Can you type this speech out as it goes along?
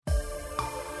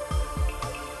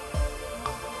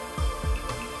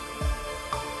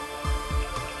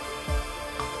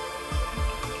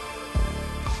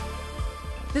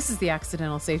This is the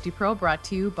Accidental Safety Pro, brought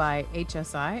to you by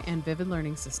HSI and Vivid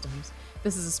Learning Systems.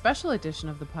 This is a special edition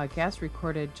of the podcast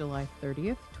recorded July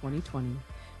 30th, 2020.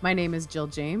 My name is Jill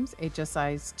James,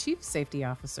 HSI's Chief Safety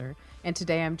Officer, and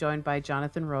today I'm joined by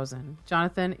Jonathan Rosen.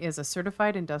 Jonathan is a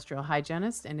certified industrial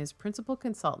hygienist and is principal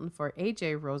consultant for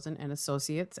AJ Rosen and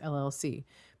Associates, LLC,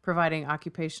 providing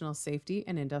occupational safety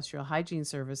and industrial hygiene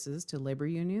services to labor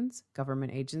unions,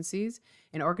 government agencies,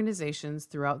 and organizations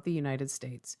throughout the United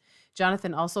States.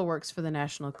 Jonathan also works for the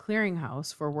National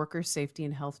Clearinghouse for Worker Safety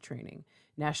and Health Training,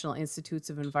 National Institutes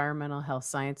of Environmental Health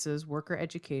Sciences Worker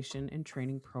Education and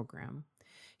Training Program.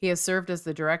 He has served as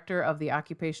the director of the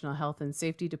Occupational Health and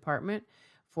Safety Department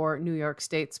for New York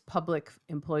State's Public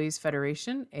Employees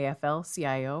Federation,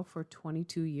 AFL-CIO, for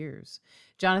 22 years.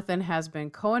 Jonathan has been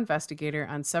co-investigator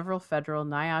on several federal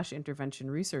NIOSH intervention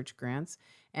research grants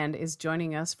and is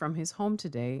joining us from his home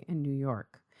today in New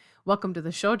York. Welcome to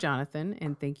the show, Jonathan,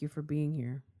 and thank you for being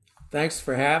here. Thanks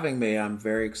for having me. I'm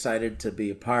very excited to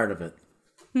be a part of it.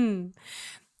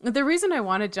 The reason I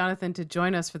wanted Jonathan to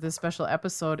join us for this special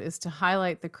episode is to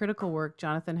highlight the critical work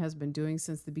Jonathan has been doing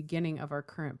since the beginning of our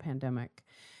current pandemic.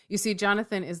 You see,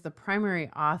 Jonathan is the primary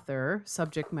author,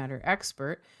 subject matter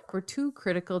expert, for two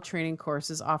critical training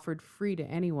courses offered free to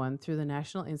anyone through the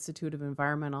National Institute of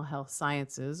Environmental Health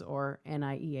Sciences, or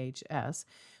NIEHS,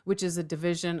 which is a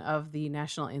division of the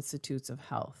National Institutes of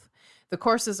Health. The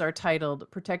courses are titled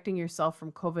Protecting Yourself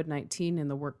from COVID-19 in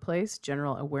the Workplace,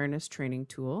 General Awareness Training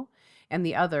Tool, and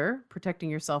the other, Protecting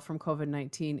Yourself from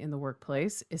COVID-19 in the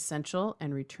Workplace, Essential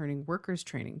and Returning Workers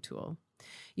Training Tool.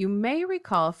 You may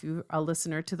recall, if you're a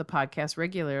listener to the podcast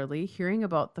regularly, hearing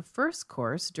about the first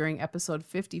course during episode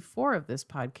 54 of this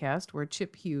podcast, where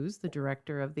Chip Hughes, the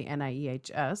director of the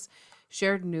NIEHS,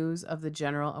 shared news of the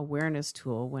General Awareness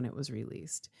Tool when it was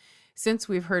released. Since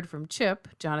we've heard from Chip,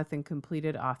 Jonathan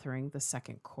completed authoring the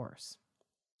second course.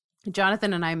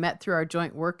 Jonathan and I met through our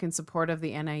joint work in support of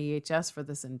the NIEHS for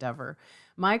this endeavor.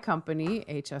 My company,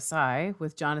 HSI,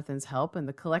 with Jonathan's help and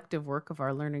the collective work of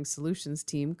our Learning Solutions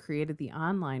team, created the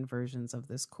online versions of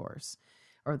this course,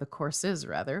 or the courses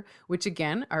rather, which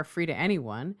again are free to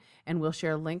anyone, and we'll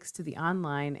share links to the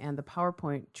online and the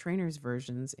PowerPoint trainers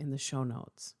versions in the show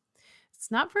notes. It's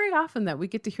not very often that we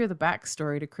get to hear the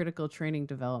backstory to critical training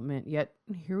development, yet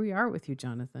here we are with you,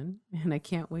 Jonathan, and I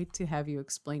can't wait to have you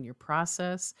explain your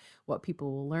process, what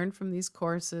people will learn from these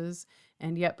courses,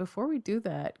 and yet before we do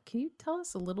that, can you tell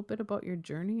us a little bit about your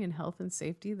journey in health and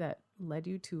safety that led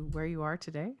you to where you are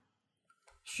today?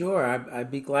 Sure,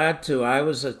 I'd be glad to. I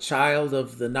was a child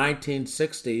of the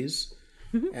 1960s,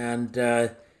 and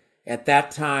at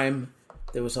that time,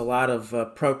 there was a lot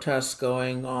of protests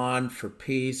going on for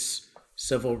peace,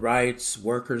 civil rights,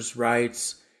 workers'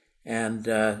 rights, and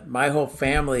my whole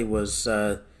family was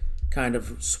kind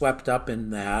of swept up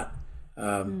in that.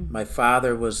 My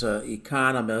father was an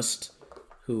economist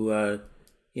who,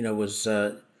 was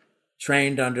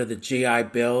trained under the GI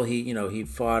Bill. He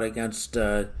fought against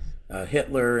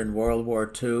Hitler in World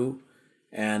War II,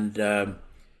 and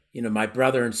my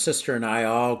brother and sister and I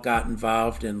all got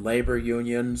involved in labor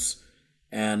unions,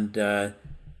 and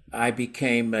I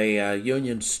became a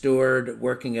union steward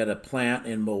working at a plant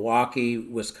in Milwaukee,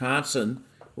 Wisconsin,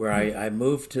 where I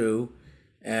moved to,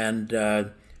 and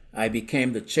I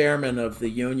became the chairman of the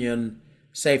Union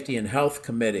Safety and Health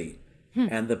Committee.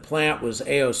 And the plant was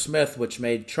A.O. Smith, which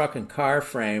made truck and car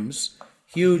frames,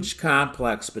 huge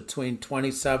complex between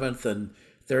 27th and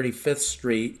 35th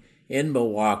Street in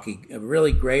Milwaukee, a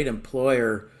really great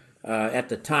employer. At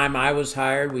the time I was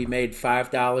hired, we made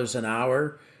 $5 an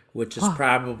hour, which is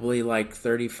probably like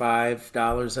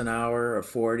 $35 an hour or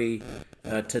 $40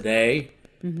 today.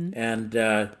 And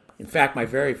in fact, my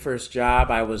very first job,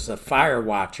 I was a fire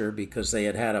watcher because they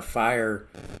had a fire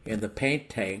in the paint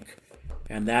tank,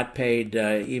 and that paid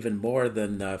even more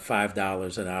than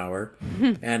 $5 an hour.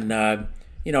 And,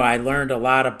 I learned a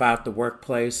lot about the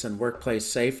workplace and workplace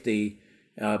safety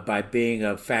by being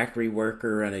a factory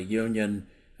worker and a union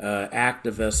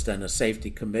activist and a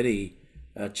safety committee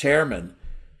chairman.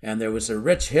 And there was a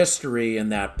rich history in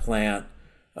that plant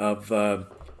of,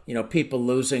 people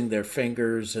losing their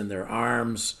fingers and their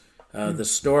arms. The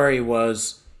story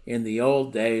was, in the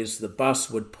old days, the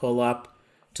bus would pull up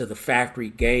to the factory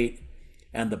gate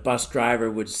and the bus driver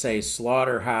would say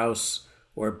slaughterhouse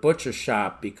or butcher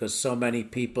shop because so many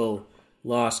people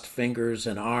lost fingers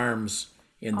and arms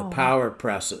in the power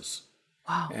presses.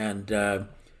 Wow. And,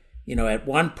 at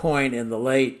one point in the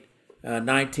late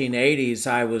 1980s,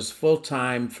 I was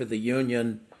full-time for the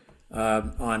union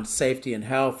on safety and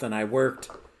health, and I worked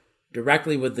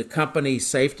directly with the company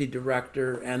safety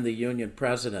director and the union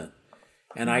president.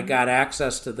 And I got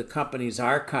access to the company's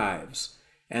archives.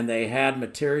 and they had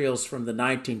materials from the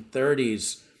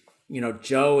 1930s.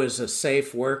 Joe is a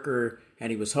safe worker, and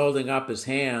he was holding up his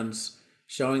hands,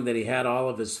 showing that he had all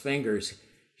of his fingers.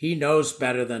 He knows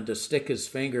better than to stick his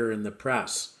finger in the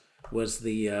press, was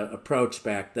the approach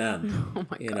back then. Oh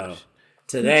my gosh.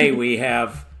 Today we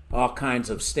have all kinds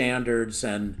of standards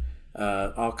and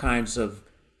all kinds of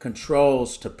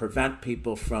controls to prevent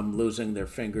people from losing their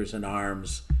fingers and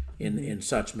arms in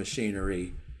such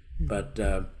machinery. But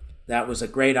that was a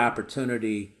great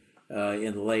opportunity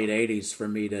in the late 80s for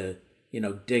me to,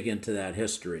 dig into that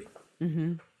history.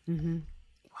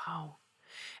 Wow.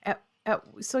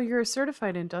 So you're a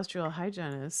certified industrial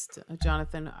hygienist,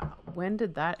 Jonathan. When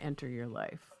did that enter your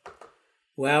life?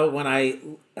 Well, when I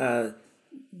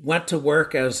went to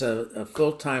work as a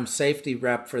full-time safety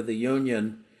rep for the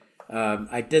union,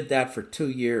 I did that for 2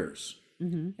 years.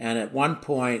 And at one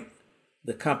point,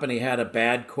 the company had a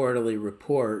bad quarterly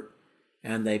report,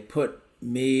 and they put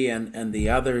me and the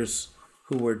others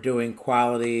who were doing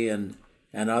quality and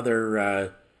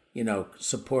other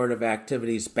supportive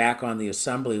activities back on the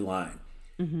assembly line.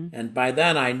 And by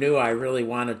then I knew I really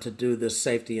wanted to do this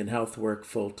safety and health work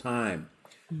full time.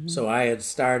 So I had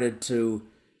started to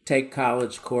take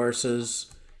college courses,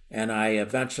 and I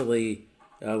eventually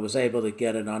was able to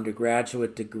get an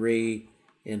undergraduate degree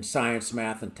in science,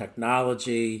 math, and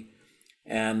technology.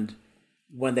 And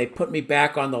when they put me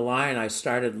back on the line, I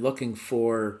started looking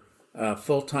for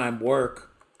full-time work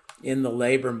in the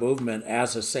labor movement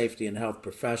as a safety and health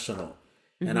professional.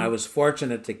 And I was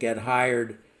fortunate to get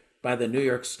hired by the New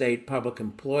York State Public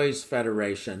Employees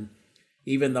Federation,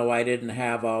 even though I didn't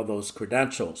have all those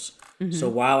credentials. So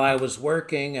while I was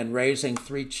working and raising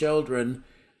 3 children,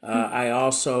 I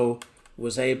also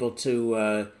was able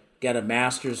to get a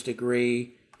master's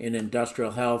degree in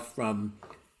industrial health from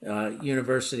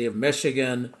University of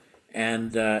Michigan.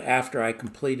 And after I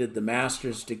completed the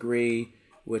master's degree,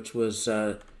 which was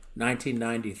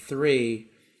 1993,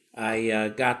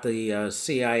 I got the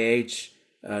CIH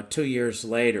 2 years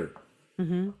later.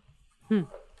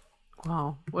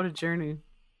 Wow, what a journey.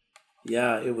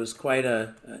 Yeah, it was quite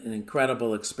an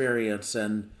incredible experience.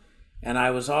 And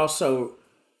I was also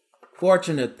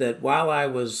fortunate that while I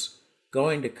was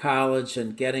going to college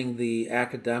and getting the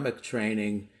academic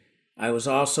training, I was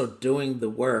also doing the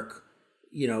work,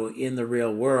 in the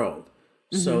real world.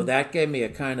 So that gave me a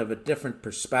kind of a different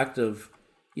perspective,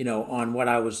 on what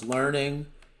I was learning.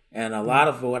 And a lot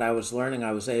of what I was learning,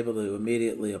 I was able to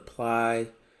immediately apply.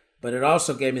 But it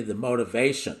also gave me the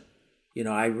motivation.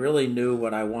 I really knew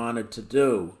what I wanted to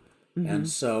do. And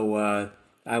so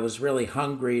I was really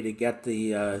hungry to get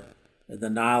the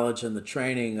knowledge and the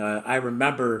training. I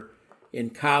remember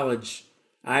in college,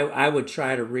 I would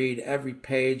try to read every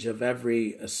page of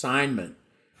every assignment,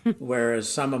 whereas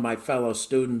some of my fellow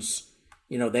students,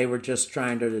 they were just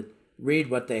trying to read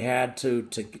what they had to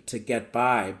get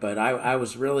by. But I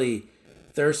was really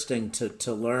thirsting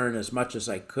to learn as much as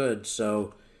I could.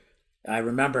 So I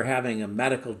remember having a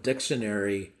medical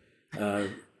dictionary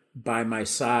by my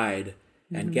side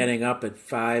and getting up at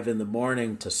 5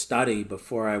 a.m. to study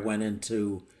before I went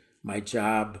into my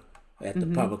job at the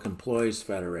Public Employees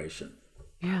Federation.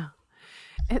 Yeah.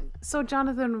 And so,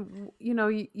 Jonathan,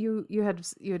 you had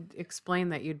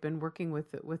explained that you'd been working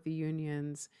with the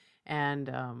unions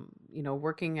and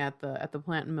working at the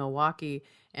plant in Milwaukee,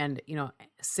 and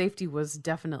safety was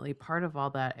definitely part of all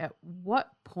that. At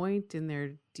what point in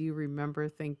there do you remember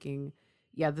thinking,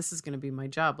 yeah, this is going to be my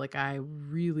job? Like, I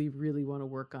really, really want to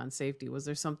work on safety. Was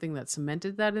there something that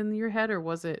cemented that in your head, or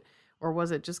was it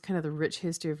just kind of the rich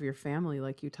history of your family,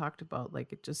 like you talked about?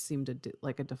 Like, it just seemed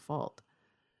like a default.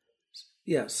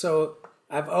 Yeah, so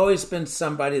I've always been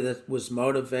somebody that was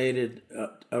motivated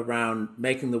around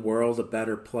making the world a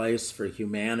better place for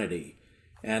humanity.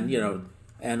 And,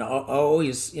 and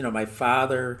always, my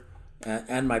father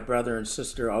and my brother and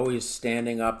sister always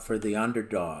standing up for the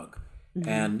underdog.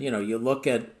 And, you look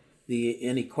at the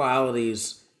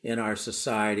inequalities in our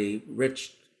society,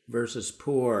 rich versus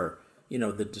poor,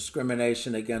 the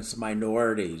discrimination against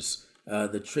minorities,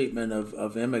 the treatment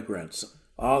of immigrants,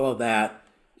 all of that.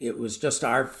 It was just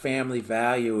our family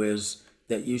value is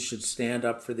that you should stand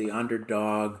up for the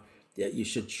underdog, that you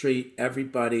should treat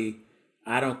everybody.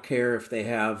 I don't care if they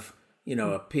have, a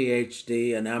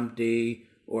PhD, an MD,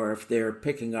 or if they're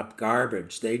picking up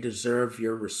garbage. They deserve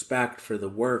your respect for the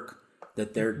work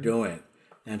that they're doing.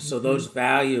 And so those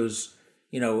values,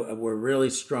 were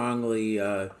really strongly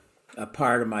a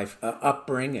part of my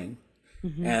upbringing.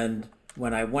 And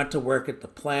when I went to work at the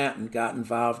plant and got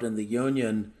involved in the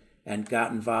union and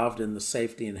got involved in the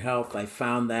safety and health, I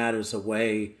found that as a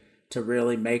way to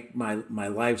really make my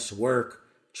life's work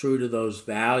true to those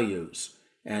values.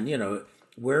 And,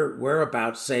 we're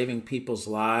about saving people's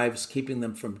lives, keeping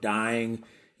them from dying,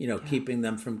 keeping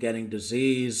them from getting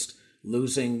diseased,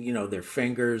 losing, their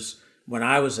fingers. When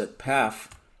I was at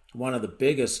PEF, one of the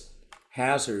biggest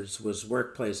hazards was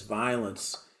workplace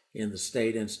violence in the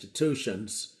state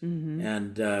institutions,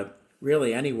 and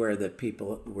really anywhere that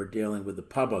people were dealing with the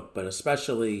public, but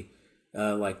especially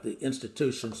like the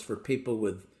institutions for people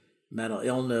with mental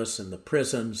illness and the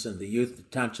prisons and the youth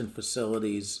detention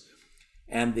facilities,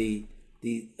 and the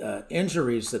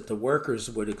injuries that the workers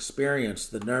would experience,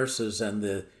 the nurses and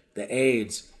the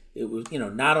aides. It was,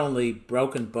 not only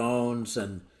broken bones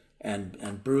and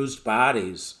bruised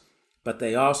bodies, but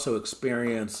they also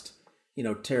experienced,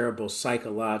 terrible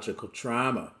psychological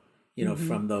trauma,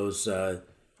 from those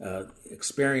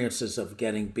experiences of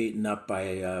getting beaten up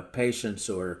by patients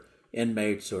or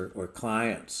inmates or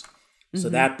clients. So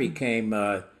that became,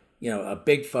 a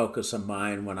big focus of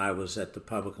mine when I was at the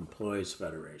Public Employees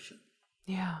Federation.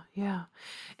 Yeah, yeah.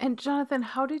 And Jonathan,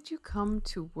 how did you come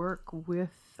to work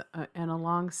with and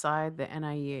alongside the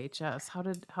NIEHS? How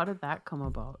did that come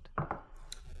about?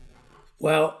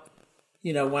 Well,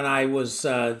 when I was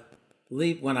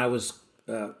leaving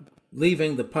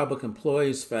the Public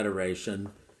Employees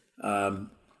Federation,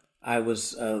 I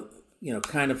was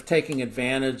kind of taking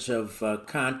advantage of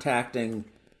contacting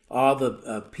all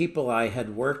the people I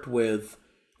had worked with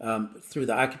through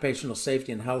the Occupational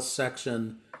Safety and Health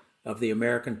section of the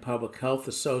American Public Health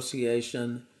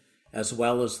Association, as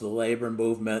well as the labor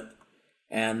movement.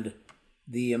 And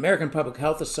the American Public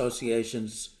Health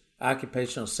Association's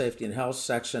Occupational Safety and Health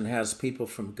section has people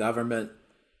from government,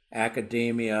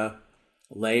 academia,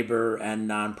 labor, and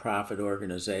nonprofit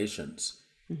organizations.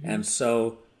 And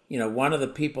so, one of the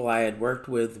people I had worked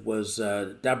with was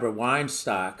Deborah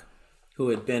Weinstock, who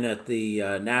had been at the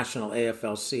National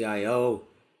AFL-CIO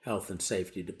Health and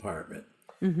Safety Department.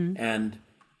 And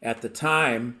at the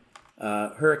time,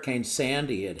 Hurricane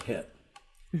Sandy had hit.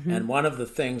 And one of the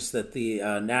things that the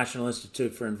National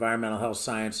Institute for Environmental Health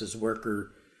Sciences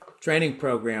Worker Training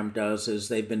Program does is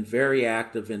they've been very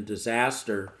active in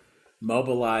disaster,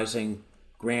 mobilizing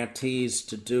grantees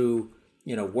to do,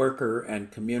 worker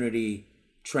and community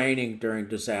training during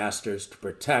disasters to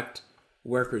protect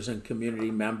workers and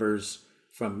community members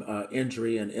from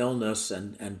injury and illness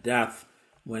and death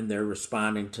when they're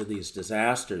responding to these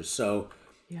disasters. So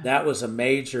that was a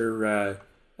major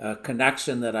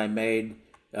connection that I made,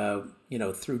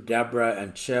 through Deborah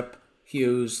and Chip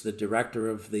Hughes, the director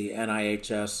of the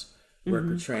NIHS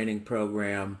Worker Training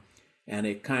Program, and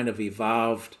it kind of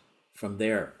evolved from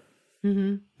there.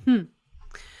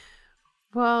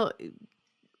 Well,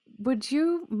 would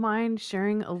you mind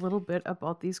sharing a little bit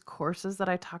about these courses that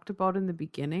I talked about in the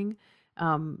beginning?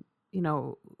 Who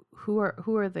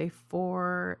are they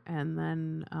for, and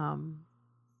then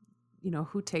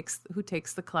who takes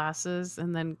the classes,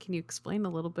 and then can you explain a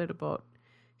little bit about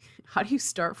how do you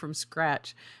start from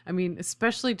scratch? I mean,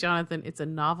 especially Jonathan, it's a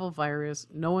novel virus.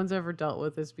 No one's ever dealt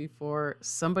with this before.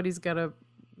 Somebody's got to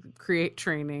create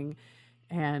training,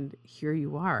 and here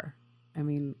you are. I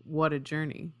mean, what a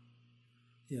journey.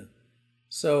 Yeah.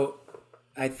 So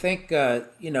I think,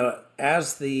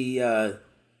 as the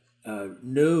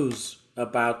news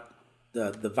about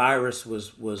the virus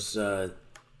was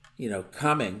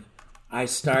coming, I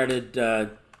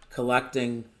started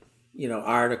collecting,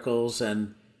 articles,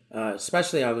 and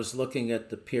especially I was looking at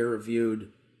the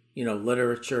peer-reviewed,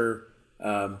 literature.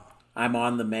 I'm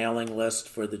on the mailing list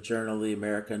for the Journal of the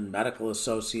American Medical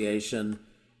Association,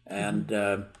 and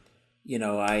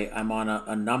I'm on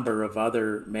a number of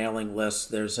other mailing lists.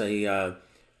 There's the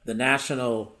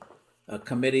National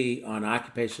Committee on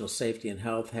Occupational Safety and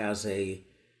Health has a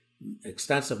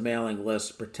extensive mailing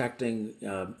list protecting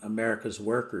America's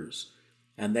workers,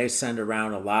 and they send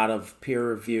around a lot of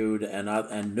peer-reviewed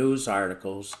and news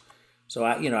articles. So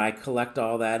I collect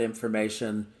all that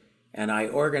information and I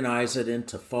organize it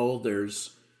into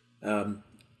folders,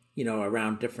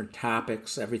 around different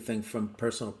topics, everything from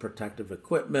personal protective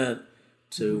equipment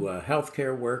to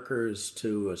healthcare workers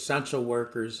to essential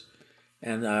workers.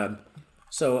 And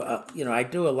so I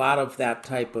do a lot of that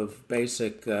type of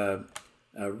basic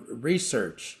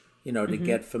research, to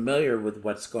get familiar with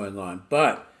what's going on.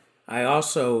 But I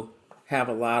also have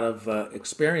a lot of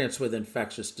experience with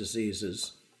infectious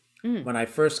diseases. When I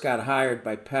first got hired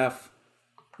by PEF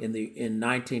in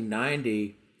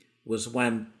 1990 was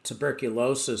when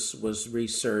tuberculosis was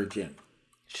resurging.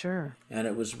 Sure. And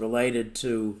it was related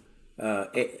to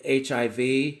HIV,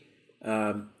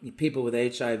 people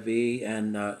with HIV,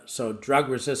 and so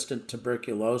drug-resistant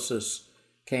tuberculosis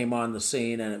came on the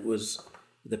scene, and it was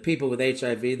the people with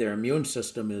HIV, their immune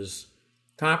system is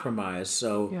compromised.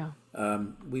 So Yeah.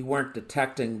 we weren't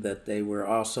detecting that they were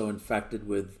also infected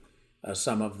with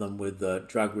some of them with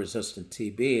drug-resistant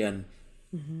TB. And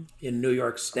in New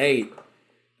York State,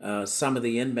 some of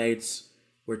the inmates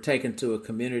were taken to a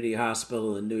community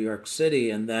hospital in New York City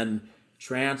and then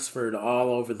transferred all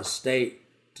over the state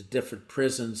to different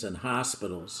prisons and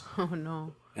hospitals. Oh,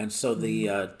 no. And so the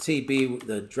TB,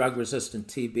 the drug-resistant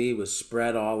TB, was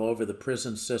spread all over the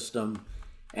prison system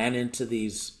and into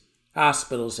these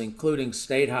hospitals, including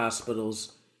state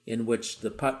hospitals in which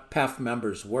the PEF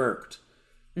members worked.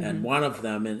 And one of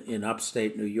them in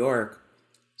upstate New York,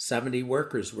 70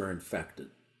 workers were infected.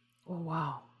 Oh,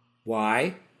 wow.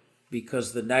 Why?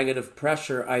 Because the negative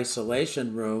pressure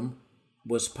isolation room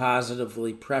was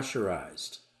positively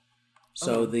pressurized.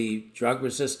 So the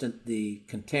the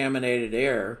contaminated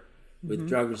air with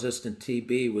drug-resistant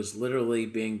TB was literally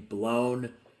being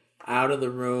blown out of the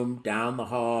room, down the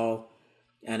hall,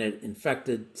 and it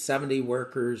infected 70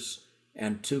 workers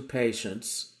and 2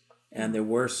 patients, and there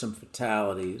were some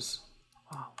fatalities.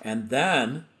 Wow. And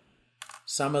then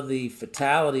some of the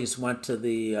fatalities went to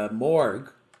the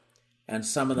morgue, and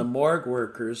some of the morgue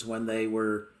workers, when they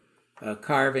were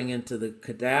carving into the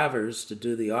cadavers to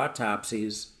do the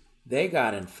autopsies, they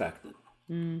got infected.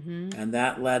 And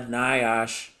that led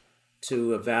NIOSH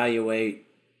to evaluate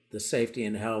the safety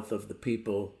and health of the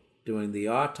people doing the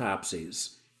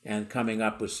autopsies and coming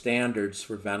up with standards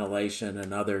for ventilation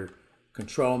and other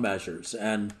control measures.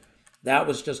 And that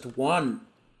was just the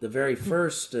very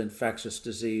first infectious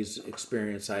disease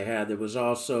experience I had. There was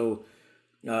also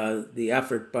the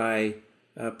effort by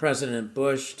President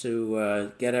Bush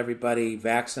to get everybody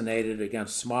vaccinated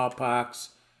against smallpox,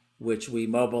 which we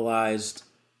mobilized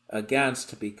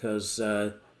against because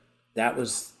that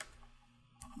was,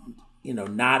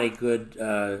 not a good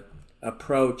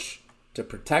approach to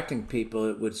protecting people.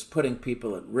 It was putting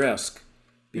people at risk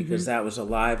because that was a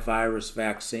live virus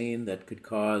vaccine that could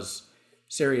cause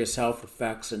serious health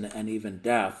effects and even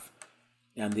death.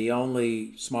 And the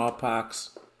only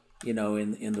smallpox, in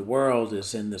the world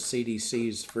is in the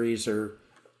CDC's freezer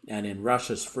and in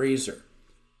Russia's freezer.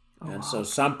 And so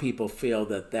some people feel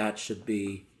that should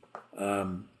be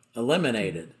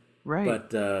eliminated. Right.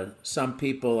 But some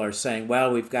people are saying,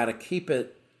 well, we've got to keep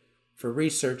it for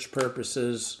research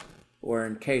purposes or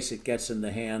in case it gets in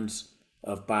the hands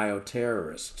of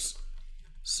bioterrorists.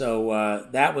 So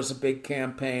that was a big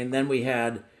campaign. Then we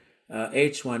had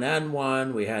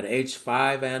H1N1, we had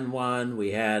H5N1,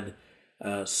 we had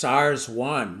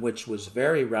SARS-1, which was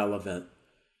very relevant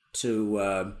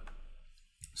to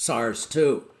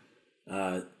SARS-2.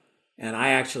 And I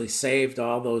actually saved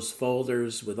all those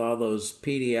folders with all those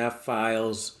PDF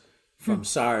files from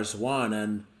SARS-1.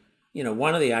 And,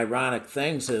 one of the ironic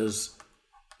things is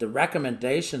the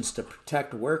recommendations to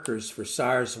protect workers for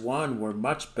SARS-1 were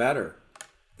much better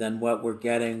than what we're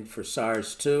getting for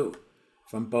SARS-2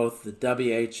 from both the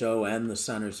WHO and the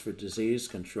Centers for Disease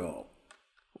Control.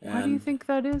 Why do you think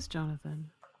that is, Jonathan?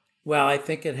 Well, I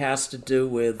think it has to do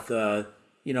with, the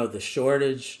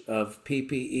shortage of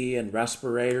PPE and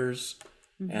respirators.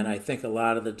 And I think a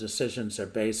lot of the decisions are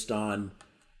based on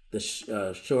the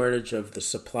shortage of the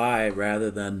supply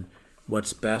rather than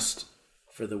what's best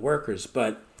for the workers.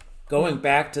 But going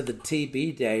back to the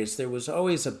TB days, there was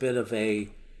always a bit of a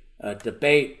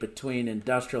debate between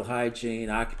industrial hygiene,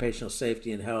 occupational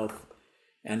safety and health,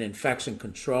 and infection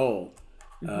control.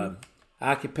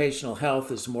 Occupational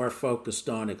health is more focused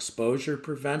on exposure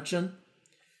prevention,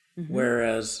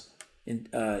 whereas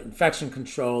infection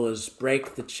control is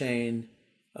break the chain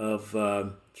of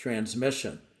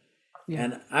transmission. Yeah.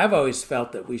 And I've always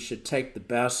felt that we should take the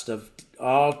best of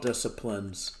all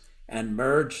disciplines and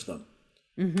merge them.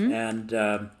 And,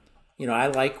 I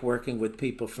like working with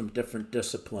people from different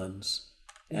disciplines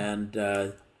and,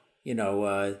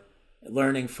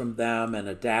 learning from them and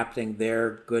adapting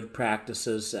their good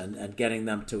practices and getting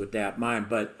them to adapt mine.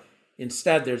 But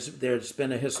instead, there's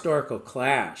been a historical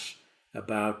clash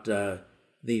about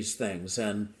these things.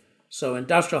 And so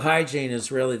industrial hygiene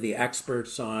is really the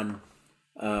experts on,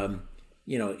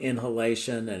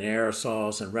 inhalation and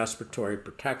aerosols and respiratory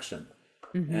protection.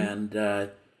 And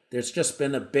there's just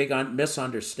been a big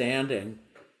misunderstanding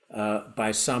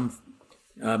by some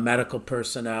medical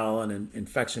personnel and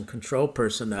infection control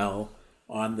personnel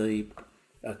on the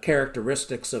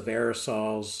characteristics of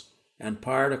aerosols and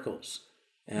particles.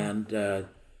 And, a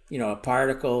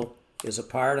particle is a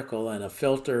particle, and a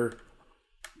filter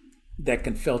that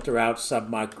can filter out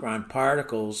submicron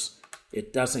particles,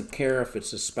 it doesn't care if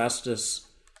it's asbestos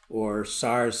or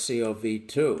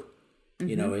SARS-CoV-2.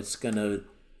 It's going to,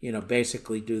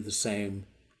 basically do the same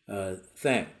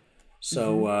thing.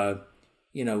 So,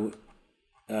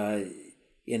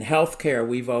 in healthcare,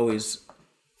 we've always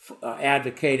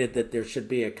advocated that there should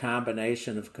be a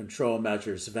combination of control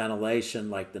measures, ventilation,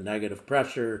 like the negative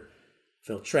pressure,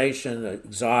 filtration,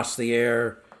 exhaust the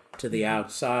air to the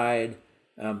outside,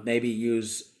 maybe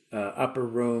use upper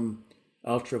room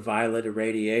ultraviolet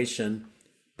irradiation.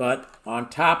 But on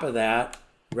top of that,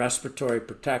 respiratory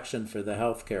protection for the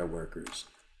healthcare workers,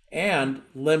 and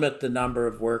limit the number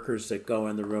of workers that go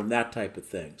in the room, that type of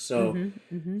thing. So,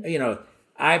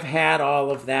 I've had all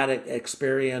of that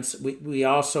experience. We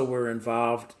also were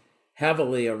involved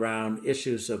heavily around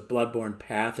issues of bloodborne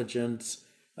pathogens,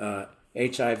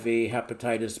 HIV,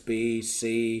 hepatitis B,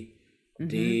 C,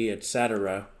 D,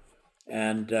 etc.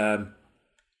 And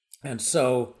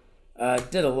so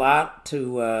did a lot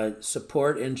to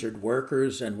support injured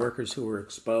workers and workers who were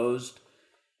exposed.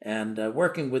 And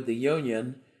working with the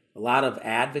union, a lot of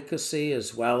advocacy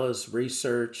as well as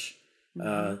research,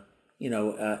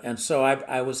 and so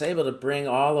I was able to bring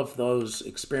all of those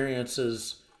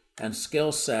experiences and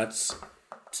skill sets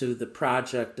to the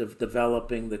project of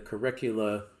developing the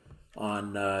curricula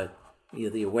on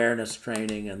the awareness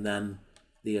training and then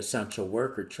the essential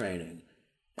worker training.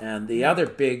 And the other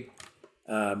big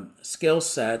skill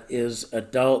set is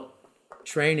adult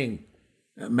training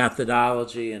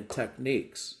methodology and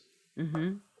techniques.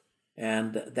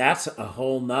 And that's a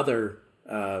whole nother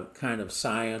kind of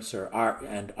science or art.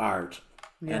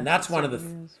 Yes, and that's one of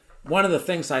the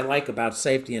things I like about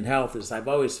safety and health is I've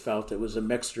always felt it was a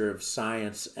mixture of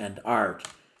science and art,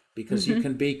 because you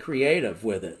can be creative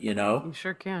with it, You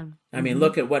sure can. I mean,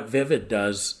 look at what Vivid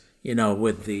does,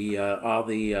 with the all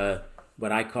the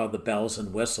what I call the bells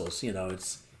and whistles.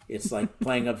 It's like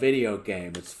playing a video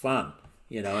game. It's fun,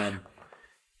 and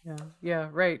Yeah,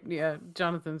 right. Yeah,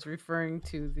 Jonathan's referring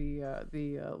to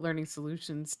the Learning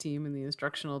Solutions team and the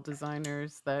instructional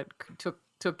designers that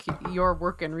took your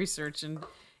work and research and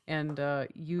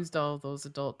used all of those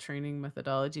adult training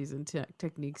methodologies and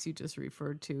techniques you just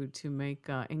referred to make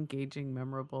engaging,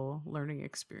 memorable learning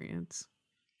experience.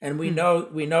 And we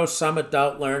know some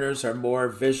adult learners are more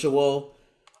visual,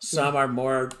 some are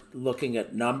more looking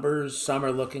at numbers, some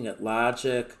are looking at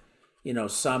logic,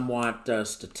 some want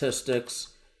statistics.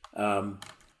 Some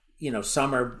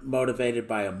are motivated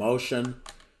by emotion.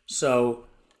 So,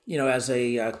 as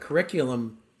a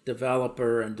curriculum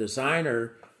developer and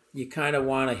designer, you kind of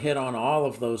want to hit on all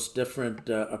of those different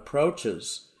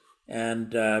approaches.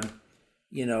 And,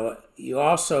 you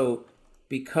also,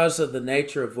 because of the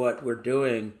nature of what we're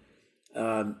doing,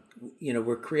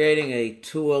 we're creating a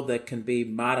tool that can be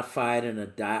modified and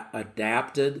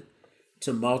adapted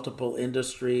to multiple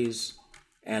industries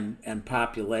and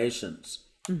populations.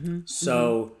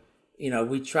 So,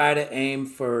 we try to aim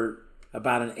for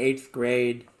about an 8th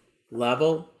grade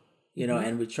level,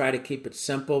 and we try to keep it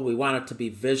simple. We want it to be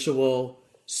visual,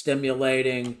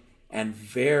 stimulating, and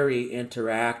very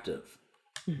interactive.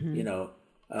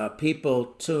 People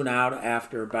tune out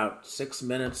after about 6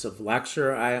 minutes of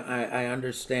lecture, I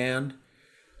understand.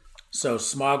 So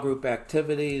small group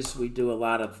activities, we do a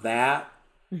lot of that.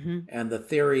 And the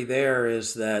theory there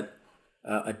is that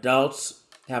adults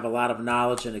have a lot of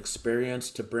knowledge and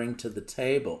experience to bring to the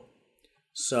table.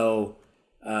 So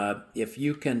if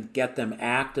you can get them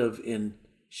active in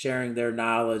sharing their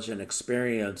knowledge and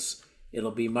experience,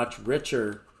 it'll be much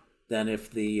richer than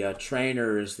if the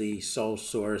trainer is the sole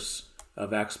source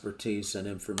of expertise and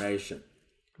information.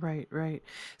 Right.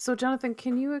 So, Jonathan,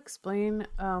 can you explain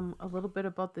a little bit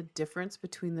about the difference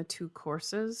between the two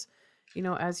courses?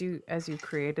 As you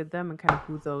created them and kind of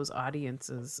who those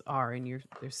audiences are, and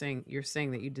you're saying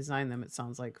that you designed them, it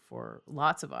sounds like, for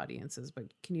lots of audiences, but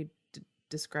can you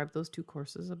describe those two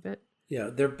courses a bit? Yeah,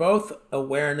 they're both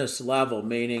awareness level,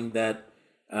 meaning that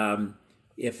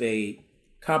if a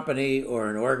company or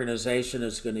an organization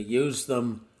is going to use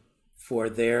them for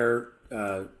their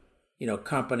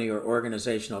company or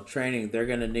organizational training, they're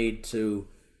going to need to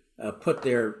put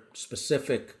their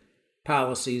specific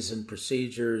policies and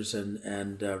procedures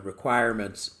and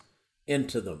requirements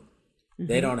into them.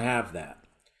 They don't have that.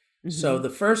 So the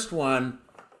first one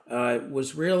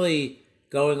was really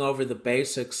going over the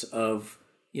basics of,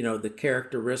 the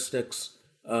characteristics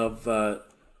of the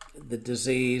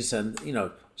disease. And,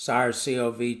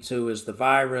 SARS-CoV-2 is the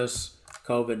virus,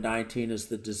 COVID-19 is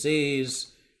the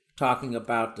disease, talking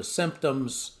about the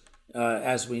symptoms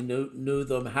as we knew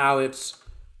them, how it's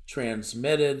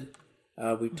transmitted.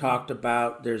 We talked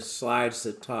about, there's slides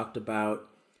that talked about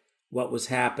what was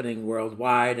happening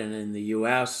worldwide and in the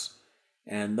U.S.,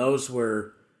 and those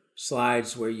were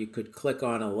slides where you could click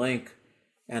on a link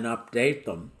and update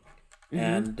them.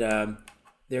 And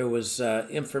there was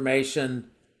information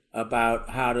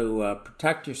about how to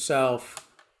protect yourself,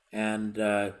 and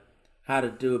how to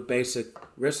do a basic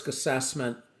risk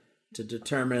assessment to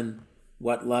determine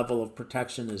what level of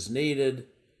protection is needed.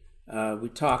 We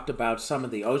talked about some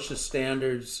of the OSHA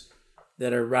standards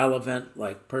that are relevant,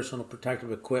 like personal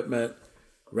protective equipment,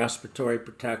 respiratory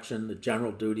protection, the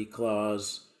general duty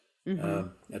clause,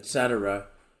 etc.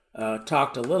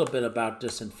 Talked a little bit about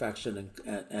disinfection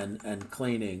and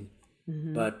cleaning,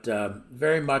 but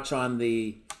very much on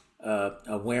the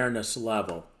awareness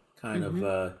level, kind of,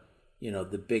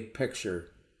 the big picture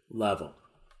level.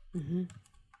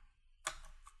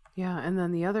 Yeah, and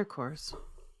then the other course.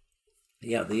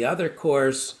 Yeah, the other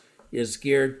course is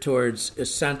geared towards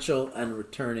essential and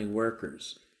returning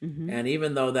workers. And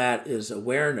even though that is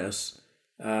awareness,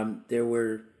 there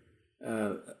were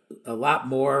a lot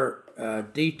more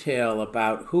detail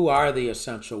about who are the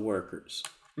essential workers.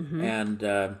 And,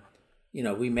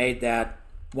 we made that,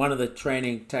 one of the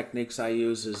training techniques I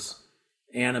use is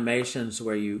animations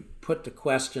where you put the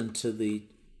question to the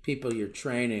people you're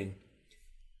training,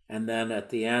 and then at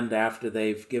the end, after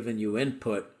they've given you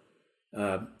input,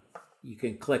 you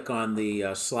can click on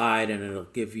the slide and it'll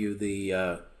give you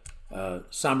the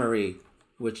summary,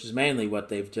 which is mainly what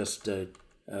they've just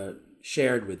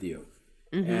shared with you.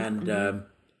 And,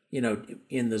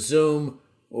 in the Zoom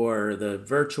or the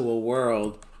virtual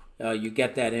world, you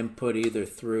get that input either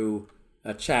through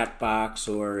a chat box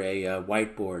or a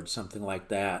whiteboard, something like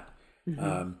that.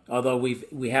 Although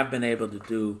we have been able to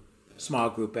do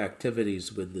small group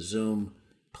activities with the Zoom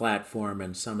platform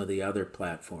and some of the other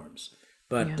platforms.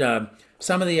 But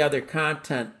some of the other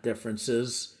content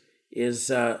differences is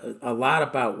a lot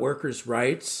about workers'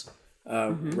 rights,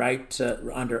 right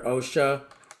under OSHA,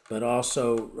 but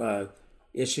also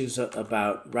issues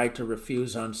about right to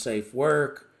refuse unsafe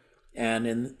work. And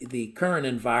in the current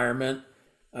environment,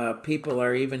 people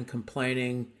are even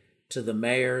complaining to the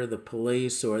mayor, the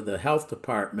police, or the health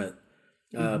department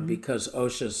because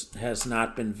OSHA has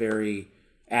not been very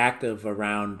active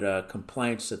around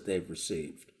complaints that they've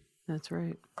received. That's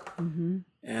right.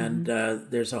 And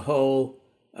there's a whole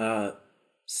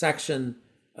section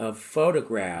of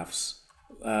photographs.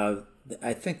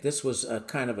 I think this was a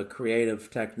kind of a creative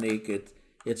technique.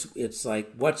 It's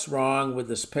like, what's wrong with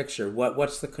this picture?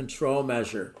 What's the control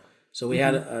measure? So we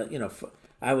had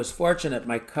I was fortunate.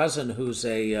 My cousin, who's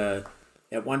at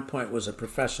one point was a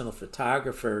professional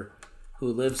photographer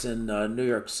who lives in New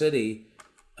York City,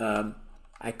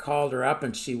 I called her up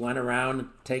and she went around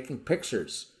taking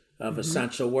pictures of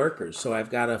essential workers. So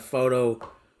I've got a photo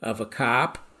of a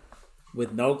cop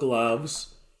with no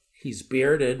gloves. He's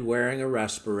bearded, wearing a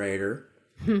respirator,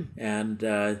 and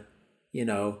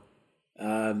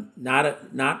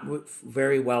not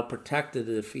very well protected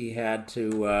if he had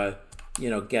to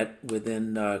get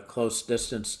within close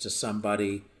distance to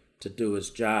somebody to do his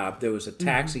job. There was a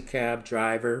taxi cab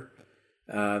driver,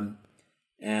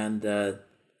 and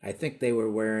I think they were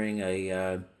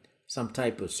wearing some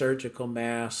type of surgical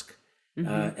mask,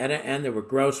 and there were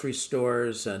grocery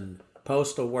stores and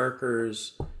postal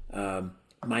workers.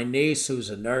 My niece, who's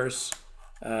a nurse,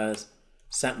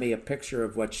 sent me a picture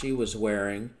of what she was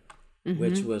wearing,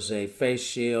 which was a face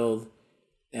shield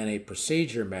and a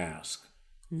procedure mask.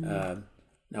 Now,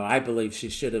 I believe she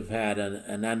should have had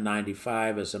an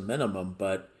N95 as a minimum,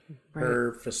 but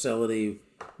her facility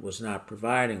was not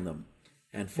providing them.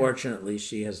 And fortunately,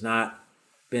 she has not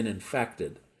been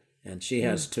infected, and she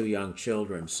has 2 young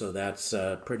children, so that's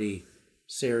a pretty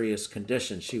serious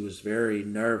condition. She was very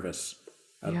nervous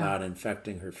about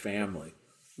infecting her family.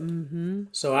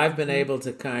 So I've been able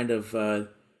to kind of,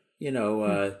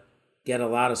 get a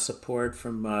lot of support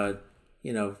from,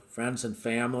 friends and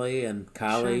family and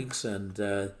colleagues, and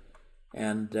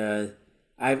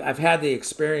I've had the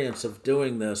experience of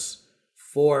doing this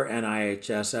for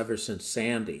NIHS ever since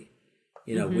Sandy.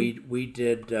 We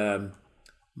did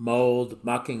mold,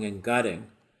 mucking, and gutting,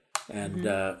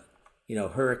 and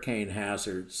hurricane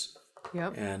hazards.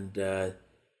 And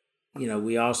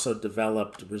we also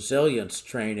developed resilience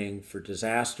training for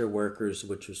disaster workers,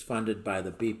 which was funded by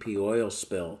the BP oil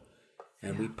spill.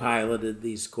 And we piloted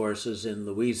these courses in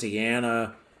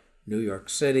Louisiana, New York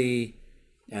City,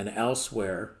 and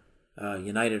elsewhere.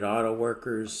 United Auto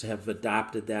Workers have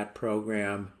adopted that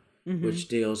program, which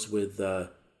deals with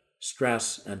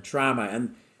stress and trauma.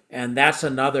 And that's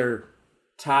another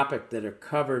topic that are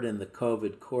covered in the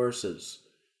COVID courses.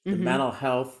 The mental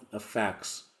health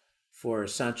effects for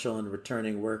essential and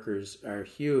returning workers are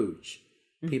huge.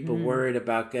 People worried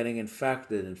about getting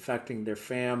infected, infecting their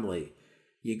family.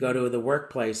 You go to the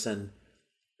workplace and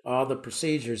all the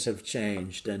procedures have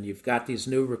changed, and you've got these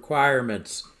new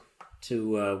requirements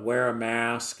to wear a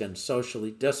mask and socially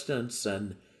distance,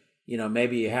 and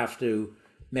maybe you have to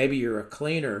maybe you're a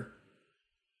cleaner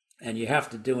and you have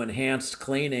to do enhanced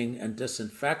cleaning and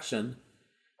disinfection,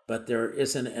 but there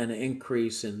isn't an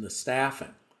increase in the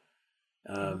staffing.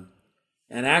 And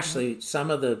actually, some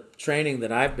of the training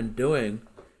that I've been doing,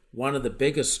 one of the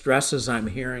biggest stresses I'm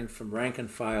hearing from rank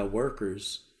and file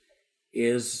workers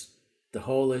is the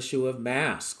whole issue of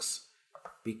masks,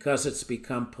 because it's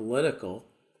become political.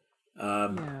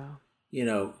 Who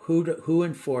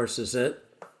enforces it?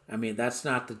 I mean, that's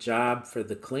not the job for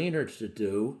the cleaner to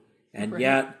do, and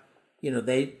yet,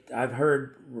 I've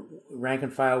heard rank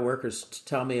and file workers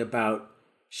tell me about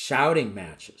shouting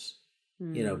matches.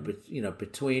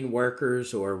 Between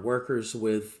workers or workers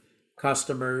with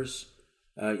customers.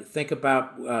 Think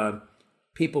about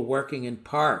people working in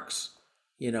parks,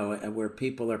 where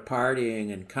people are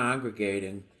partying and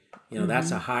congregating.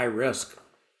 That's a high risk,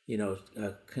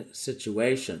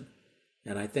 situation.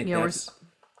 And I think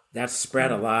that's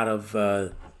spread a lot of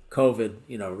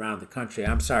COVID, around the country.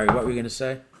 I'm sorry, what were you going to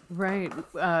say? Right.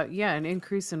 An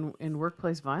increase in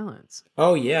workplace violence.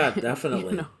 Oh, yeah,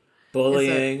 definitely.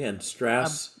 Bullying and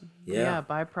stress.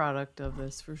 Byproduct of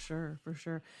this for sure.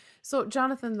 So,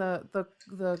 Jonathan,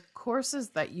 the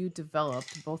courses that you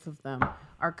developed, both of them,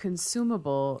 are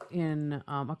consumable in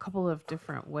a couple of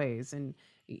different ways. And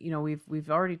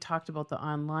we've already talked about the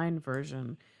online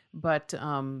version, but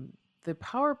the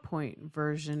PowerPoint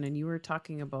version, and you were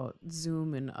talking about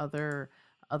Zoom and other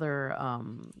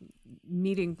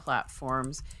meeting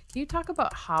platforms. Can you talk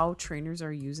about how trainers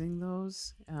are using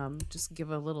those? Just give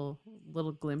a little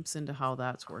glimpse into how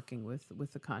that's working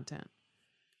with the content.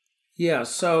 Yeah,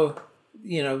 so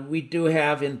we do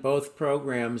have in both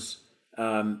programs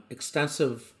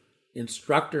extensive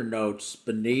instructor notes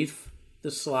beneath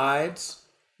the slides,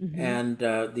 and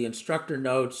the instructor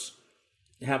notes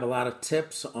have a lot of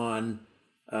tips on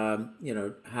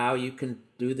how you can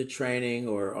do the training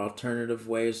or alternative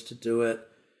ways to do it.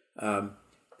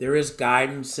 There is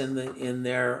guidance in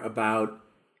there about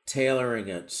tailoring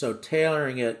it. So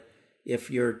tailoring it,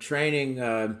 if you're training,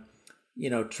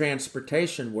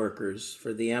 transportation workers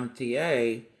for the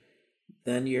MTA,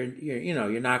 then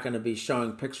you're not going to be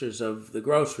showing pictures of the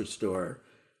grocery store.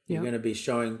 You're going to be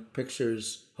showing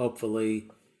pictures, hopefully,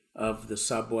 of the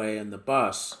subway and the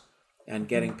bus, and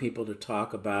getting people to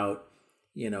talk about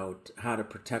how to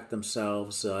protect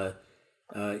themselves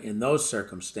in those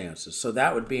circumstances. So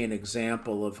that would be an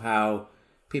example of how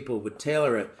people would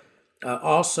tailor it.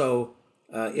 Also,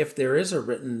 if there is a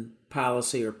written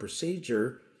policy or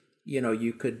procedure,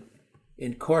 you could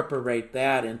incorporate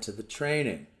that into the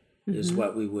training, is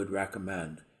what we would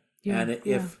recommend.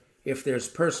 If there's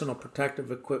personal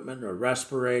protective equipment or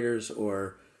respirators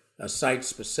or a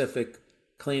site-specific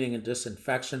cleaning and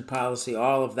disinfection policy,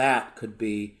 all of that could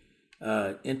be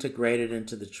integrated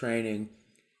into the training.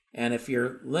 And if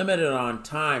you're limited on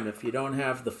time, if you don't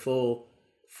have the full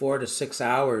 4 to 6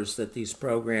 hours that these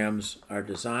programs are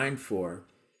designed for,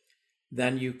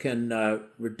 then you can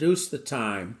reduce the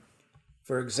time.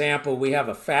 For example, we have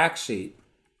a fact sheet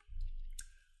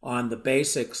on the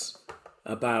basics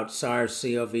about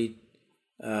SARS-CoV-2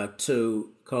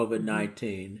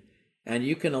 COVID-19, and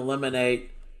you can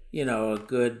eliminate, a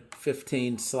good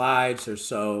 15 slides or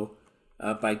so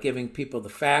by giving people the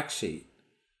fact sheet.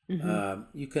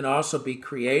 You can also be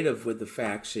creative with the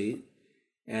fact sheet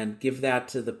and give that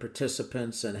to the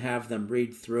participants and have them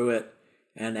read through it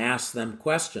and ask them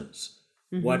questions.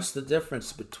 What's the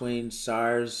difference between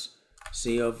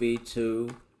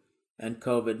SARS-CoV-2 and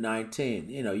COVID-19?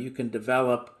 You can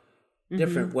develop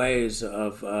different ways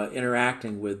of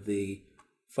interacting with the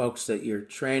folks that you're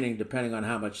training, depending on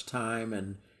how much time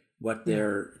and what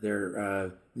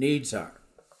their needs are.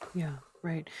 Yeah,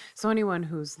 right. So anyone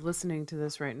who's listening to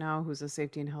this right now, who's a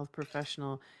safety and health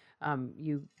professional,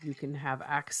 you can have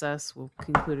access. We'll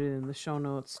include it in the show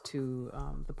notes to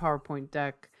the PowerPoint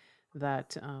deck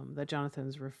that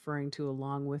Jonathan's referring to,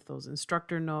 along with those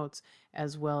instructor notes,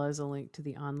 as well as a link to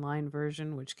the online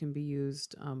version, which can be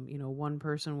used, one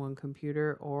person, one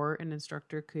computer, or an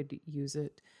instructor could use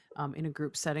it in a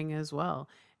group setting as well,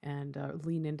 and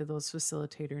lean into those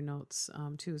facilitator notes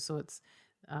too. So it's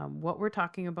what we're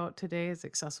talking about today is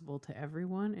accessible to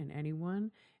everyone and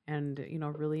anyone, and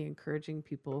really encouraging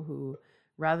people who,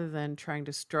 rather than trying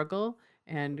to struggle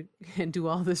and do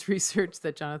all this research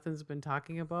that Jonathan's been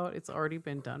talking about, it's already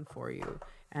been done for you,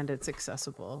 and it's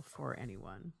accessible for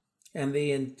anyone. And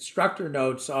the instructor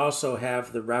notes also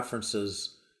have the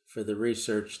references for the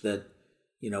research that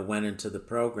went into the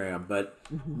program. But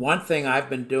one thing I've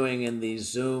been doing in these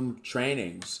Zoom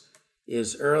trainings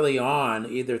is early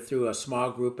on, either through a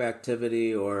small group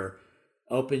activity or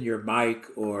open your mic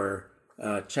or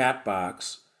chat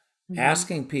box,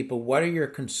 asking people, what are your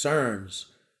concerns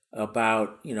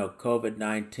about,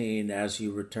 COVID-19 as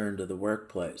you return to the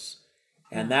workplace?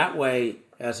 And that way,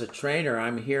 as a trainer,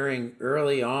 I'm hearing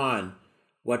early on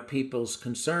what people's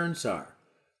concerns are.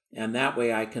 And that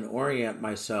way I can orient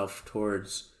myself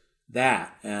towards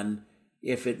that. And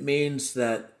if it means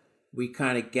that we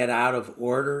kind of get out of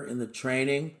order in the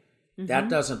training, that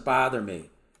doesn't bother me.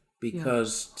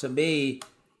 Because to me,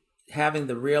 having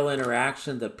the real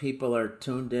interaction that people are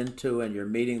tuned into and you're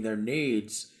meeting their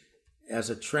needs as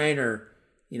a trainer,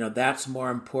 that's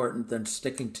more important than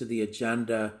sticking to the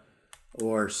agenda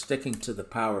or sticking to the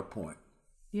PowerPoint.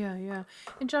 Yeah.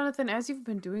 And Jonathan, as you've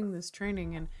been doing this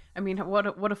training, and I mean,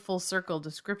 what a full circle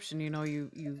description.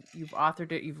 You've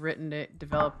authored it, you've written it,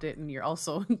 developed it, and you're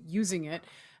also using it.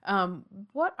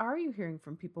 What are you hearing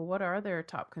from people? What are their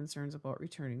top concerns about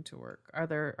returning to work? Are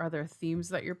there themes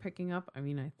that you're picking up? I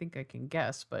mean, I think I can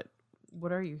guess, but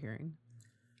what are you hearing?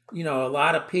 A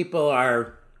lot of people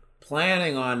are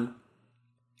planning on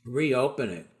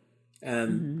reopening,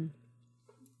 and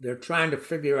they're trying to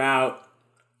figure out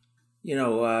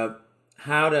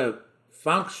how to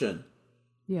function.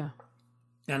 Yeah.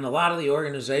 And a lot of the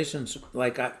organizations,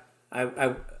 like I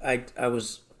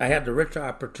had the rich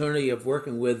opportunity of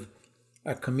working with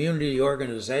a community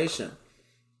organization,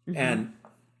 and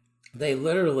they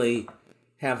literally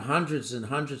have hundreds and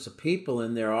hundreds of people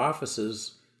in their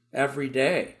offices every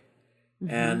day.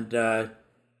 And,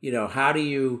 how do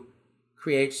you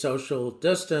create social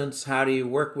distance? How do you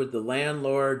work with the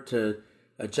landlord to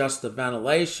adjust the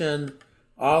ventilation?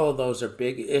 All of those are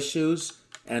big issues,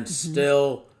 and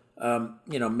still,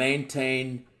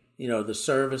 maintain, the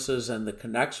services and the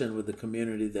connection with the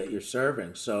community that you're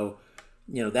serving. So,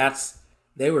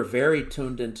 they were very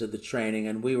tuned into the training,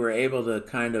 and we were able to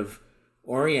kind of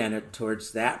orient it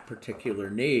towards that particular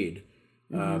need.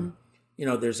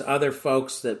 There's other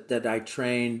folks that I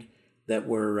trained that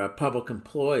were public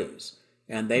employees,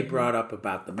 and they brought up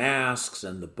about the masks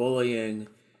and the bullying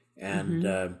and,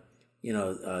 the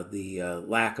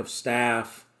lack of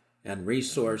staff and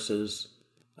resources.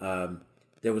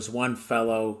 There was one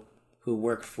fellow who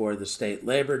worked for the state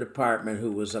labor department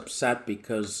who was upset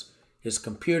because his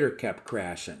computer kept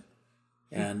crashing,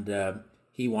 and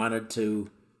he wanted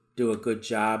to do a good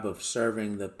job of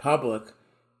serving the public,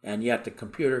 and yet the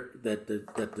computer that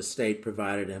the state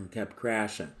provided him kept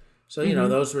crashing. So,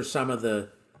 those were some of the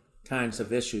kinds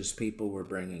of issues people were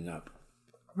bringing up.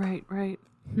 Right. I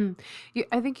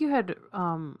think you had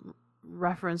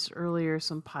referenced earlier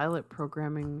some pilot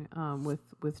programming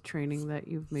with training that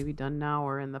you've maybe done now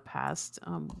or in the past.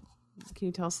 Can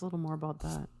you tell us a little more about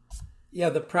that? Yeah,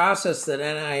 the process that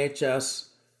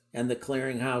NIHS and the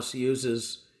Clearinghouse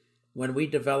uses when we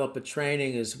develop a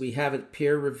training is we have it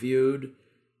peer reviewed,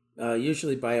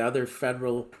 usually by other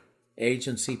federal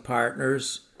agency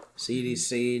partners,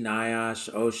 CDC, NIOSH,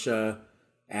 OSHA,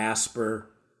 ASPR,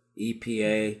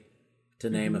 EPA, to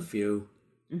name a few.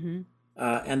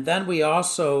 And then we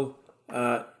also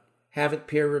have it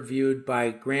peer reviewed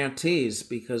by grantees,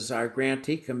 because our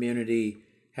grantee community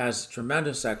has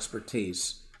tremendous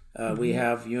expertise. We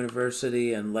have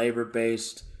university and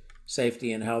labor-based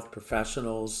safety and health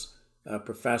professionals,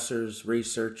 professors,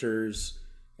 researchers,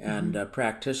 and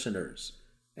practitioners.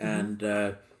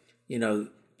 And,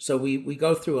 so we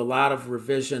go through a lot of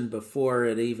revision before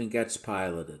it even gets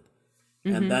piloted.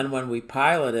 And then when we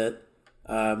pilot it,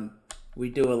 we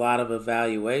do a lot of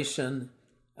evaluation.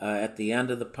 At the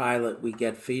end of the pilot, we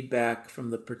get feedback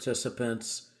from the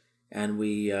participants, and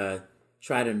we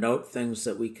try to note things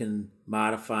that we can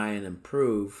modify and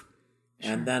improve.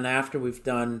 Sure. And then after we've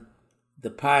done the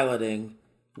piloting,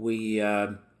 we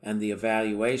and the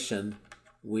evaluation,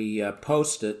 we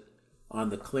post it on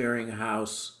the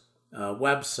Clearinghouse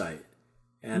website.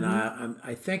 And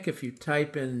I think if you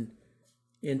type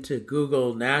into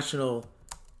Google National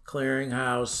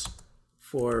Clearinghouse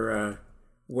for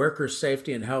worker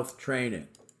safety and health training,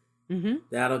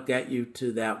 that'll get you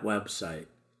to that website.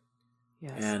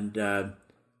 Yes. And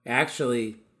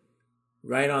actually,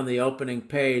 right on the opening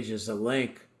page is a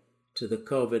link to the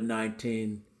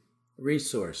COVID-19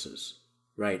 resources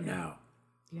right now.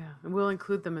 Yeah, and we'll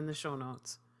include them in the show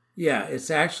notes. Yeah, it's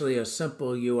actually a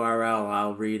simple URL.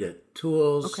 I'll read it.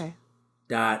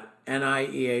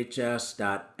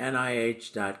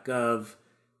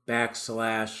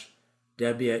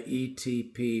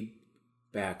 tools.niehs.gov/WETP/.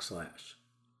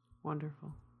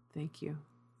 Wonderful. Thank you.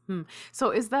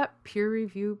 So is that peer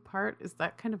review part, is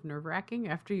that kind of nerve-wracking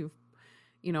after you've,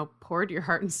 poured your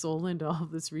heart and soul into all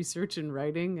of this research and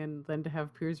writing, and then to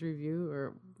have peers review,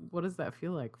 or what does that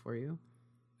feel like for you?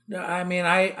 No, I mean,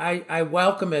 I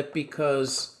welcome it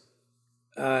because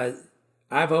I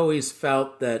I've always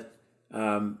felt that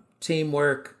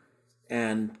teamwork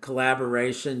and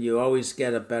collaboration, you always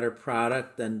get a better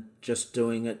product than just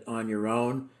doing it on your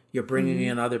own. You're bringing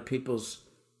in other people's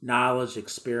knowledge,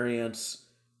 experience,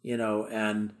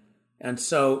 and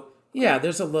so, yeah,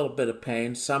 there's a little bit of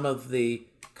pain. Some of the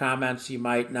comments you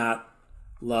might not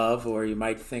love or you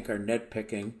might think are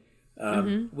nitpicking.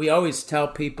 We always tell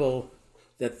people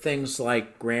that things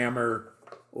like grammar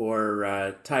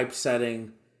or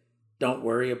typesetting, don't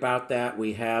worry about that.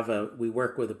 We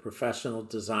work with a professional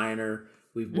designer.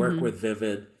 We work with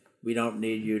Vivid. We don't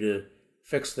need you to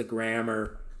fix the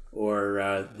grammar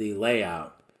or the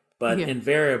layout. But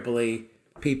invariably,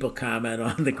 people comment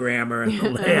on the grammar and the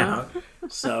layout.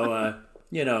 So,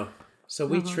 so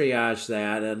we triage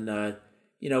that. And,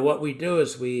 what we do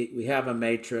is we have a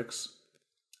matrix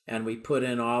and we put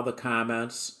in all the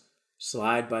comments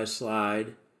slide by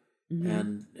slide.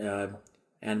 And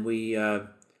we,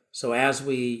 so as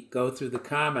we go through the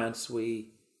comments,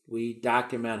 we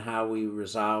document how we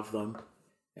resolve them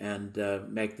and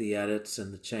make the edits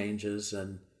and the changes.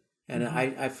 And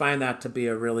I find that to be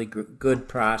a really good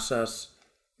process.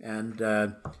 And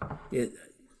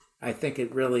I think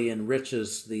it really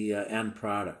enriches the end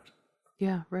product.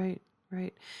 Yeah, right.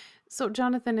 So,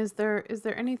 Jonathan, is there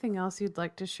anything else you'd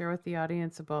like to share with the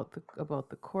audience about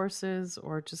the courses,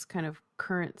 or just kind of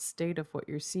current state of what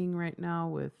you're seeing right now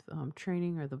with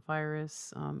training or the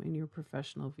virus in your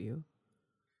professional view?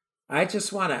 I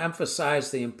just want to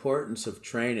emphasize the importance of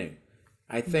training.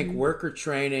 I think worker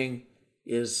training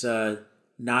is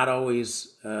not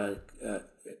always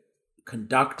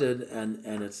conducted,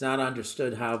 and it's not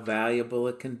understood how valuable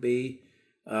it can be.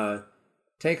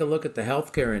 Take a look at the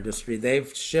healthcare industry.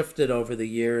 They've shifted over the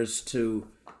years to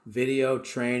video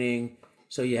training.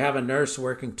 So you have a nurse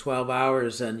working 12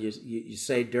 hours and you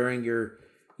say during your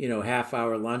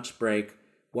half-hour lunch break,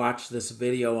 watch this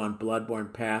video on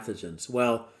bloodborne pathogens.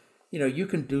 Well, you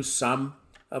can do some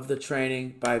of the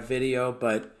training by video,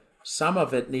 but some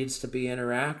of it needs to be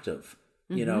interactive,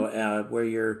 where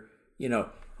you're,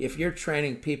 if you're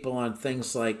training people on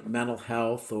things like mental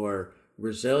health or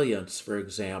resilience, for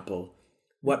example,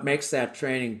 what makes that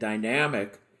training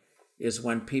dynamic is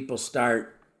when people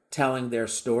start telling their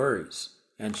stories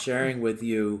and sharing with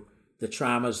you the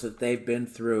traumas that they've been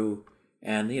through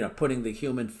and, putting the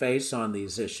human face on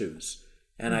these issues.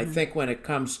 And I think when it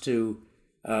comes to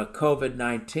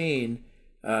COVID-19,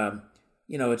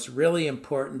 it's really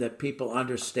important that people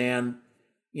understand,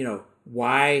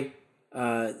 why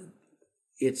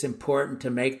it's important to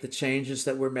make the changes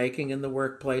that we're making in the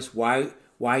workplace, why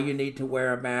you need to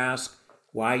wear a mask,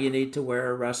 why you need to wear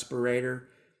a respirator,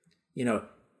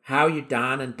 how you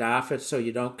don and doff it so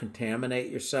you don't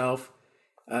contaminate yourself.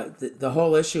 The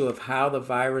whole issue of how the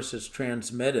virus is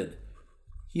transmitted,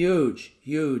 huge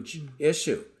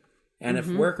issue. And if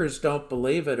workers don't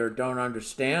believe it or don't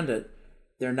understand it,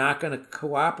 they're not going to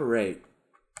cooperate.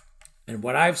 And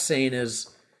what I've seen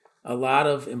is a lot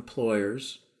of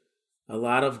employers, a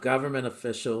lot of government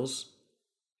officials,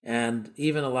 and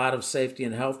even a lot of safety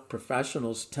and health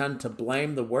professionals tend to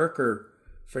blame the worker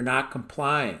for not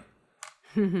complying.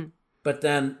 But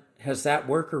then, has that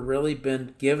worker really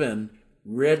been given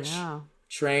rich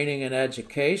training and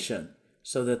education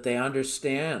so that they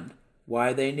understand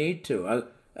why they need to?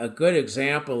 A good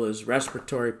example is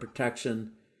respiratory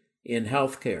protection in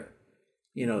healthcare.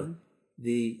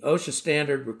 The OSHA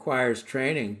standard requires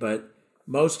training, but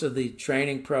most of the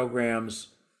training programs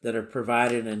that are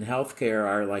provided in healthcare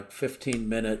are like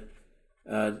 15-minute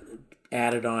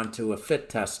added on to a fit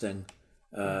testing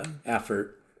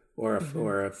effort or a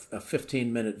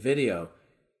 15-minute video.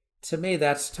 To me,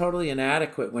 that's totally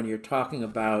inadequate when you're talking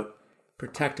about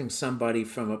protecting somebody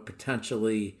from a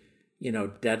potentially,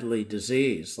 deadly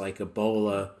disease like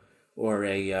Ebola or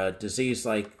a disease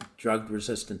like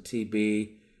drug-resistant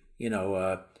TB.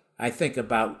 I think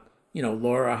about,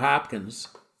 Laura Hopkins,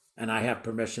 and I have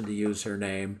permission to use her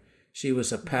name. She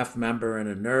was a PEF member and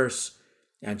a nurse,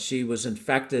 and she was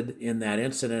infected in that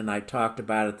incident I talked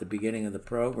about at the beginning of the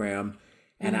program,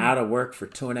 and out of work for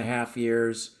 2.5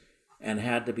 years, and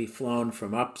had to be flown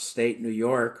from upstate New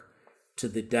York to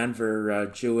the Denver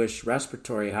Jewish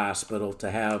Respiratory Hospital to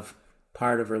have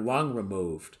part of her lung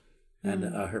removed. And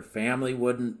her family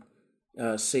wouldn't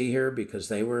see her because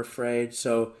they were afraid.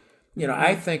 So,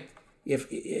 I think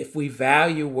if we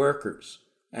value workers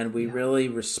and we really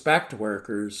respect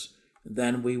workers,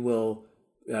 then we will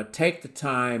take the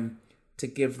time to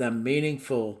give them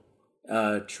meaningful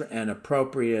and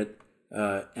appropriate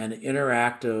and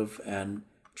interactive and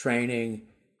training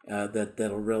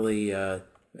that'll really,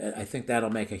 I think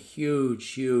that'll make a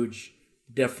huge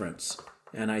difference.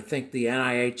 And I think the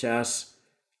NIHS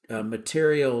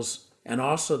materials and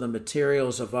also the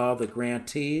materials of all the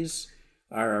grantees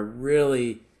are a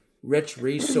really rich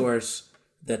resource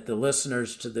that the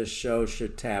listeners to this show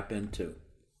should tap into.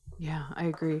 Yeah, I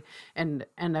agree. And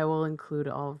I will include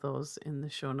all of those in the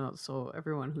show notes. So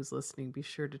everyone who's listening, be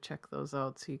sure to check those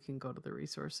out so you can go to the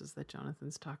resources that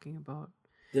Jonathan's talking about.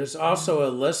 There's also a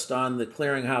list on the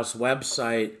Clearinghouse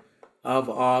website of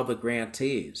all the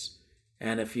grantees.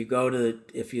 And if you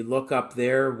look up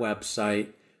their website,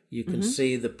 you can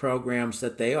see the programs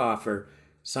that they offer.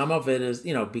 Some of it is,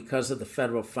 because of the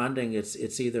federal funding,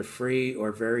 it's either free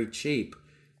or very cheap.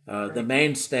 Right. The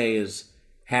mainstay is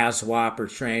HAZWOP or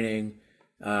training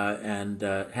and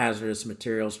hazardous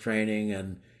materials training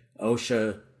and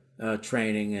OSHA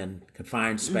training and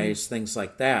confined space, things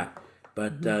like that.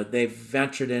 But they've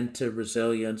ventured into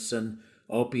resilience and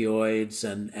opioids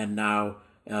and now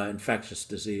infectious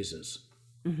diseases.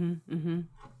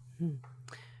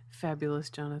 Fabulous,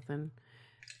 Jonathan.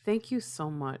 Thank you so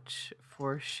much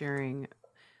for sharing.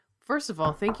 First of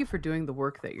all, thank you for doing the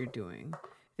work that you're doing.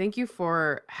 Thank you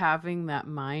for having that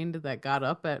mind that got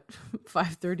up at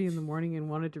 5:30 in the morning and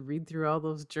wanted to read through all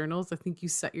those journals. I think you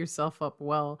set yourself up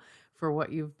well for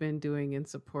what you've been doing in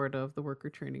support of the worker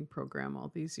training program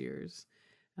all these years.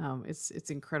 It's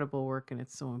incredible work and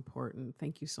it's so important.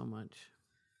 Thank you so much.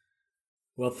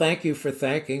 Well, thank you for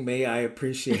thanking me. I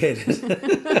appreciate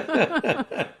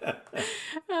it.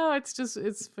 Oh,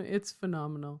 it's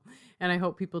phenomenal. And I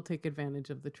hope people take advantage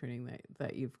of the training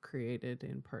that you've created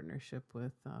in partnership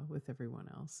with everyone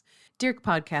else. Dear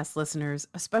podcast listeners,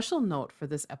 a special note for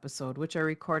this episode, which I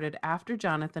recorded after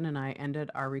Jonathan and I ended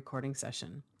our recording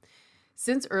session.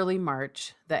 Since early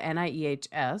March, the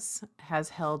NIEHS has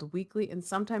held weekly and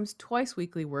sometimes twice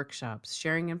weekly workshops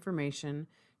sharing information,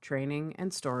 training,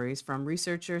 and stories from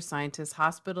researchers, scientists,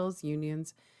 hospitals,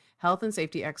 unions, health and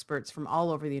safety experts from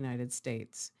all over the United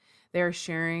States. They are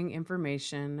sharing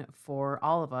information for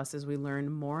all of us as we learn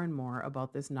more and more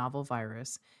about this novel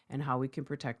virus and how we can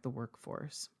protect the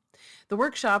workforce. The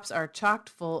workshops are chock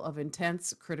full of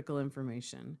intense, critical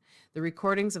information. The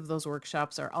recordings of those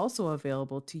workshops are also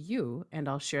available to you, and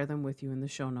I'll share them with you in the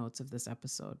show notes of this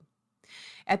episode.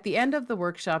 At the end of the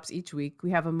workshops each week,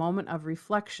 we have a moment of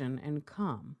reflection and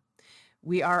calm.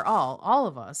 We are all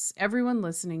of us, everyone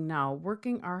listening now,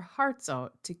 working our hearts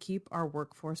out to keep our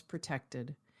workforce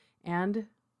protected. And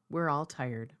we're all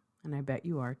tired, and I bet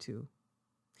you are too.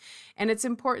 And it's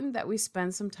important that we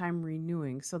spend some time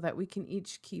renewing so that we can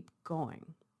each keep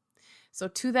going. So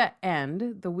to that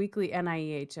end, the weekly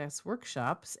NIEHS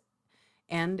workshops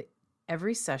end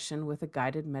every session with a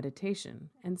guided meditation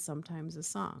and sometimes a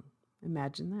song.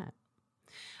 Imagine that.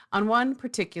 On one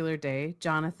particular day,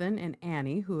 Jonathan and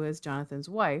Annie, who is Jonathan's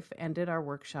wife, ended our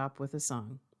workshop with a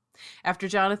song. After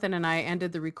Jonathan and I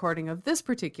ended the recording of this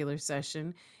particular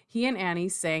session, he and Annie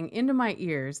sang into my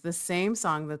ears the same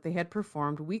song that they had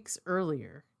performed weeks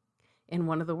earlier in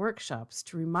one of the workshops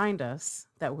to remind us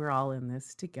that we're all in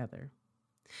this together.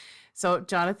 So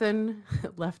Jonathan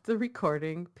left the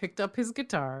recording, picked up his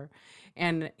guitar,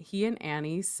 and he and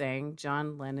Annie sang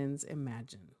John Lennon's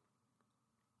Imagine.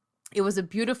 It was a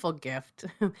beautiful gift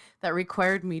that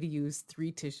required me to use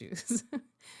 3 tissues.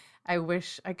 I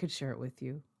wish I could share it with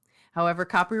you. However,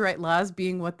 copyright laws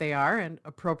being what they are, and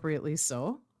appropriately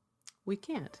so, we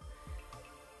can't.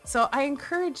 So I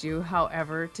encourage you,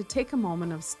 however, to take a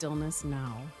moment of stillness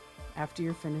now, after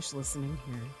you're finished listening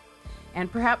here,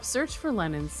 and perhaps search for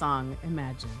Lennon's song,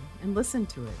 Imagine, and listen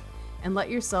to it, and let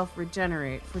yourself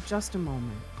regenerate for just a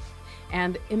moment.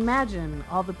 And imagine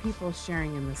all the people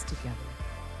sharing in this together.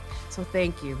 So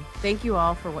thank you. Thank you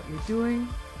all for what you're doing.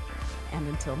 And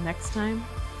until next time,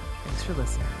 thanks for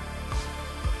listening.